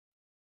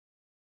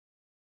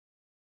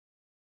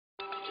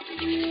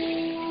Isang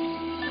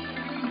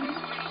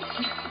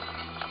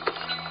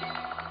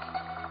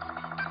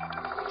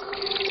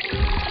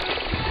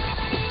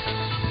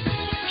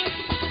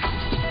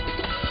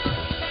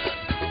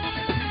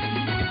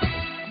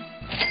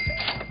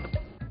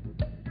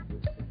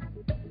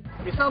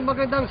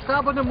magandang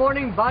Sabado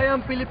morning,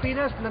 Bayang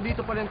Pilipinas.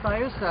 Nandito pa rin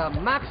tayo sa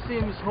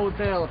Maxim's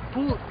Hotel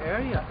Pool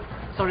Area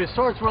sa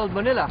Resorts World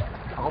Manila.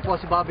 Ako po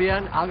si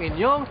Babian, ang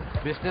inyong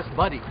business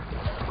buddy.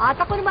 At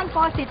ako naman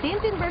po si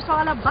Tintin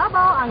Bersola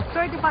Babaw, ang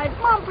certified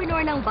mompreneur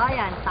ng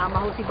bayan.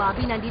 Tama ho si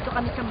Bobby, nandito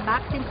kami sa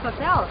Maxim's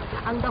Hotel,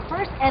 ang the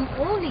first and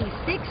only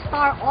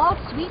 6-star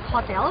all-suite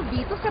hotel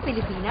dito sa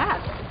Pilipinas.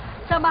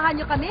 Samahan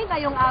nyo kami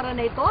ngayong araw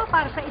na ito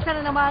para sa isa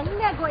na namang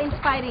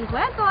nego-inspiring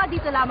kwento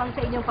dito lamang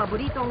sa inyong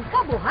paboritong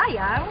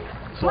kabuhayang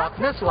Swak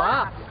na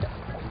swak!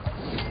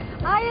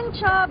 Ay, ang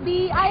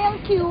chubby, ay,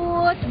 ang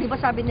cute. Di ba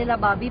sabi nila,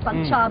 Bobby, pag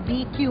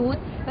chubby, cute.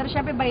 Pero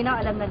syempre, by now,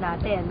 alam na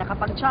natin na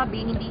kapag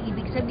chubby, hindi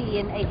ibig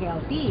sabihin ay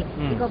healthy.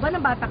 Ikaw ba,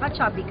 nang bata ka,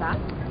 chubby ka?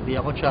 Hindi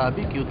ako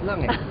chubby, cute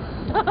lang eh.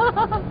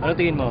 Ano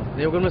tingin mo?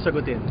 Hindi ko naman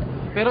sagutin.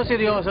 Pero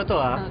seryoso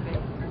to ha. Okay.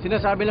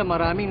 Sinasabi lang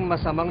maraming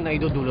masamang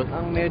naidudulot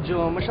ang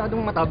medyo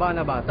masyadong mataba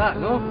na bata,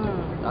 no?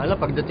 Lalo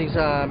pagdating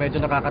sa medyo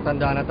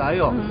nakakatanda na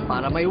tayo.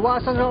 Para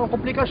maiwasan ang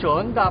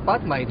komplikasyon,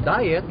 dapat may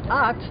diet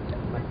at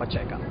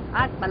magpa-check up.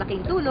 At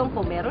malaking tulong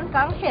kung meron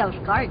kang health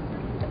card.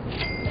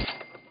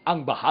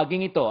 Ang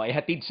bahaging ito ay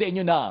hatid sa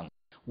inyo ng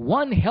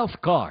One Health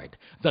Card,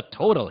 the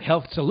total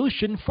health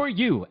solution for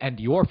you and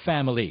your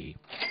family.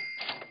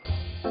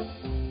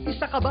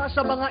 Isa ka ba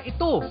sa mga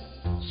ito?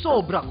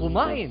 Sobra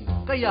kumain,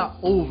 kaya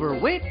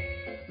overweight,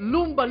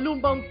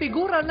 lumba-lumbang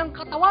figura ng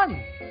katawan,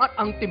 at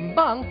ang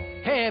timbang,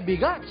 heavy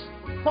guts.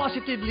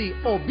 Positively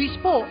obese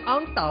po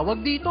ang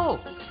tawag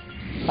dito.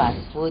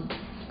 Fast food,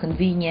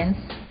 convenience,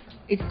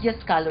 it's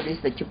just calories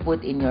that you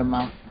put in your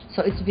mouth.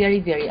 So it's very,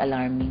 very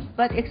alarming.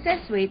 But excess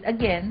weight,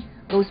 again,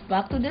 goes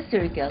back to the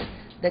circle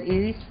that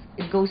it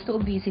goes to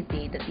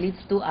obesity that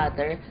leads to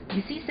other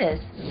diseases.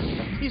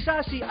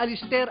 Isa si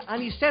Alister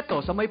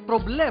Aniceto sa may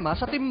problema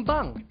sa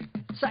timbang.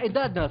 Sa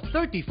edad na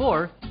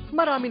 34,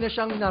 marami na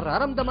siyang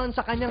nararamdaman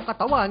sa kanyang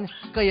katawan,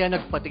 kaya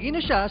nagpatingin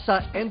na siya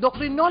sa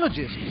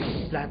endocrinologist.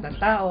 Lahat ng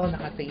tao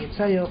nakatingin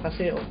sa'yo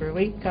kasi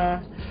overweight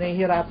ka.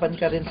 Nahihirapan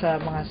ka rin sa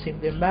mga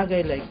simpleng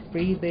bagay like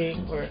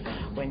breathing, or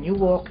when you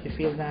walk, you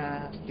feel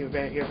na you're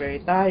very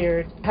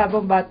tired.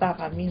 Habang bata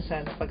ka,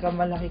 minsan, pagka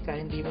malaki ka,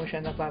 hindi mo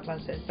siya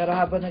napapansin. Pero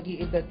habang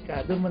nag-iedad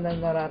ka, doon mo na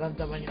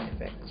nararamdaman yung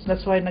effects.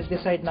 That's why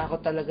nag-decide na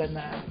ako talaga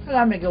na,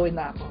 may gawin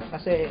na ako.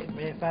 Kasi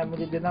may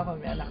family din ako,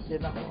 may anak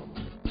din ako.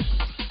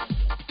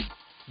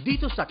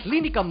 Dito sa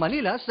Klinika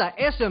Manila sa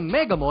SM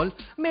Mega Mall,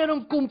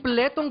 merong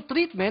kumpletong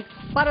treatment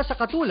para sa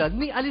katulad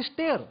ni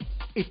Alister.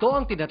 Ito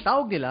ang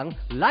tinatawag nilang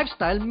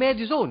Lifestyle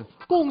Medizone,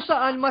 kung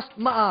saan mas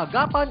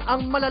maagapan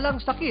ang malalang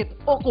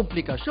sakit o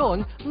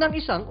komplikasyon ng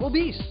isang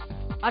obese.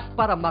 At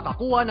para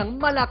makakuha ng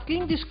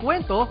malaking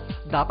diskwento,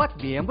 dapat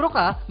miyembro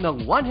ka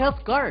ng One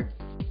Health Card.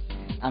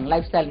 Ang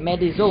Lifestyle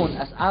Medizone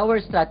as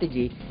our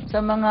strategy sa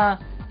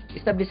mga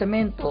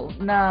establishmento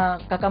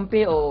na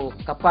kakampi o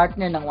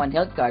kapartner ng One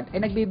Health Card ay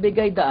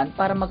nagbibigay daan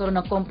para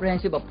magkaroon ng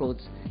comprehensive approach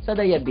sa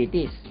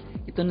diabetes.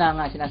 Ito na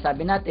nga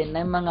sinasabi natin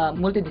na mga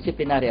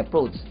multidisciplinary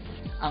approach.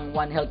 Ang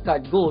One Health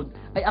Card Gold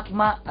ay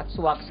akma at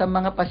swak sa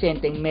mga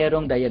pasyenteng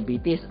merong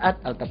diabetes at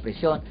alta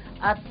presyon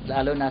at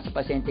lalo na sa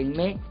pasyenteng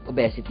may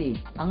obesity.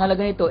 Ang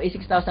halaga nito ay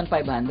 6,500.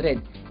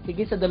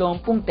 Higit sa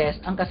 20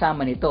 test ang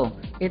kasama nito.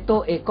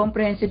 Ito ay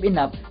comprehensive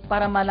enough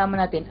para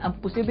malaman natin ang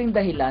posibleng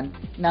dahilan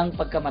ng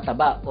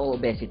pagkamataba o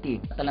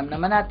obesity. At alam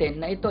naman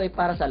natin na ito ay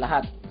para sa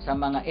lahat. Sa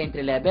mga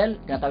entry level,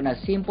 tinatawag na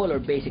simple or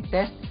basic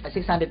test,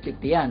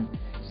 650 yan.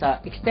 Sa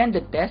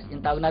extended test,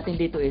 yung tawag natin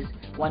dito is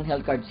One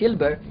Health Card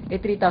Silver,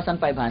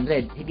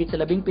 3,500. Higit sa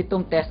 17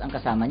 test ang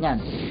kasama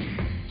niyan.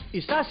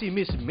 Isa si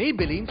Miss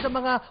Maybelline sa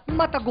mga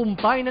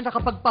matagumpay na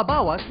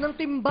nakapagpabawas ng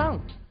timbang.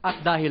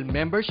 At dahil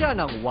member siya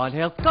ng One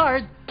Health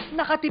Card,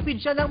 nakatipid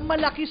siya ng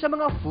malaki sa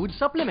mga food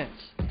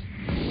supplements.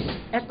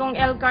 Etong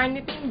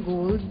L-Carnitine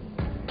Gold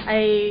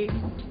ay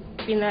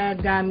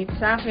pinagamit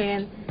sa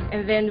akin,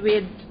 and then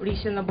with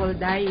reasonable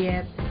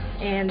diet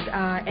and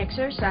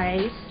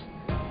exercise,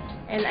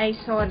 and I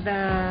saw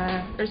the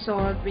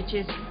result, which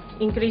is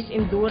increased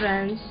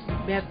endurance,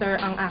 better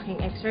ang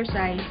aking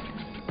exercise,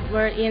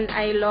 wherein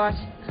I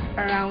lost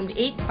around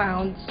 8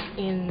 pounds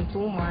in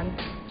 2 months.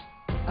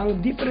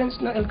 Ang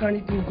difference ng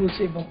L-Carnitine Gold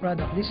sa ibang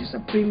product, this is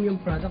a premium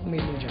product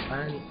made in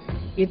Japan.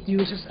 It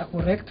uses a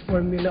correct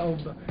formula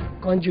of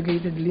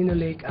conjugated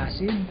linoleic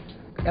acid,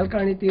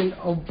 L-Carnitine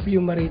of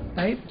fumarate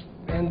type,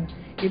 and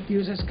it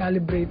uses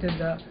calibrated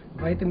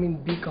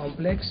vitamin B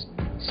complex,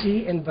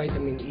 C, and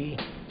vitamin E.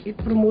 It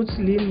promotes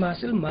lean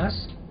muscle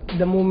mass.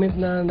 The moment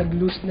na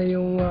nag-lose na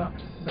yung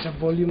sa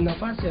volume ng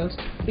fat cells,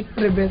 it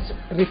prevents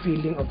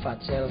refilling of fat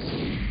cells.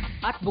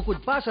 At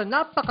bukod pa sa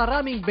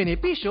napakaraming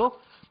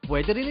benepisyo,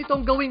 pwede rin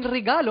itong gawing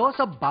regalo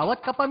sa bawat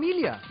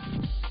kapamilya.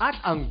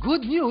 At ang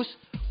good news,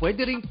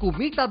 pwede rin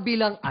kumita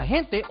bilang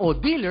ahente o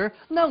dealer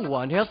ng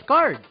One Health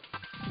Card.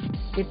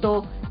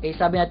 Ito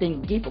sabi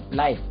natin gift of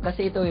life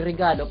kasi ito ay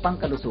regalo pang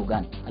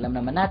kalusugan. Alam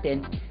naman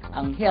natin,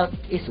 ang health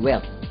is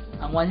wealth.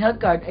 Ang One Health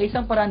Card ay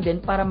isang paraan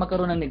din para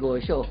magkaroon ng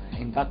negosyo.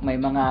 In fact, may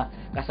mga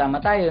kasama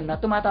tayo na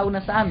tumatawag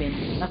na sa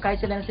amin na kahit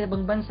sila na sa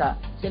ibang bansa,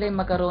 sila ay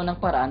magkaroon ng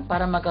paraan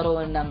para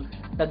magkaroon ng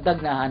dagdag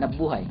na hanap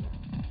buhay.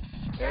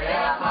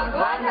 Kaya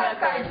mag-One Health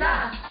Card na!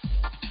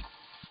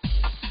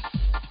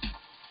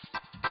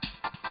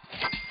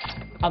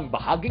 Ang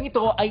bahaging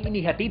ito ay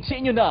inihatid sa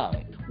inyo ng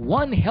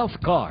One Health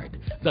Card,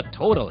 the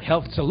total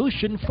health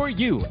solution for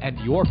you and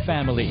your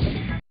family.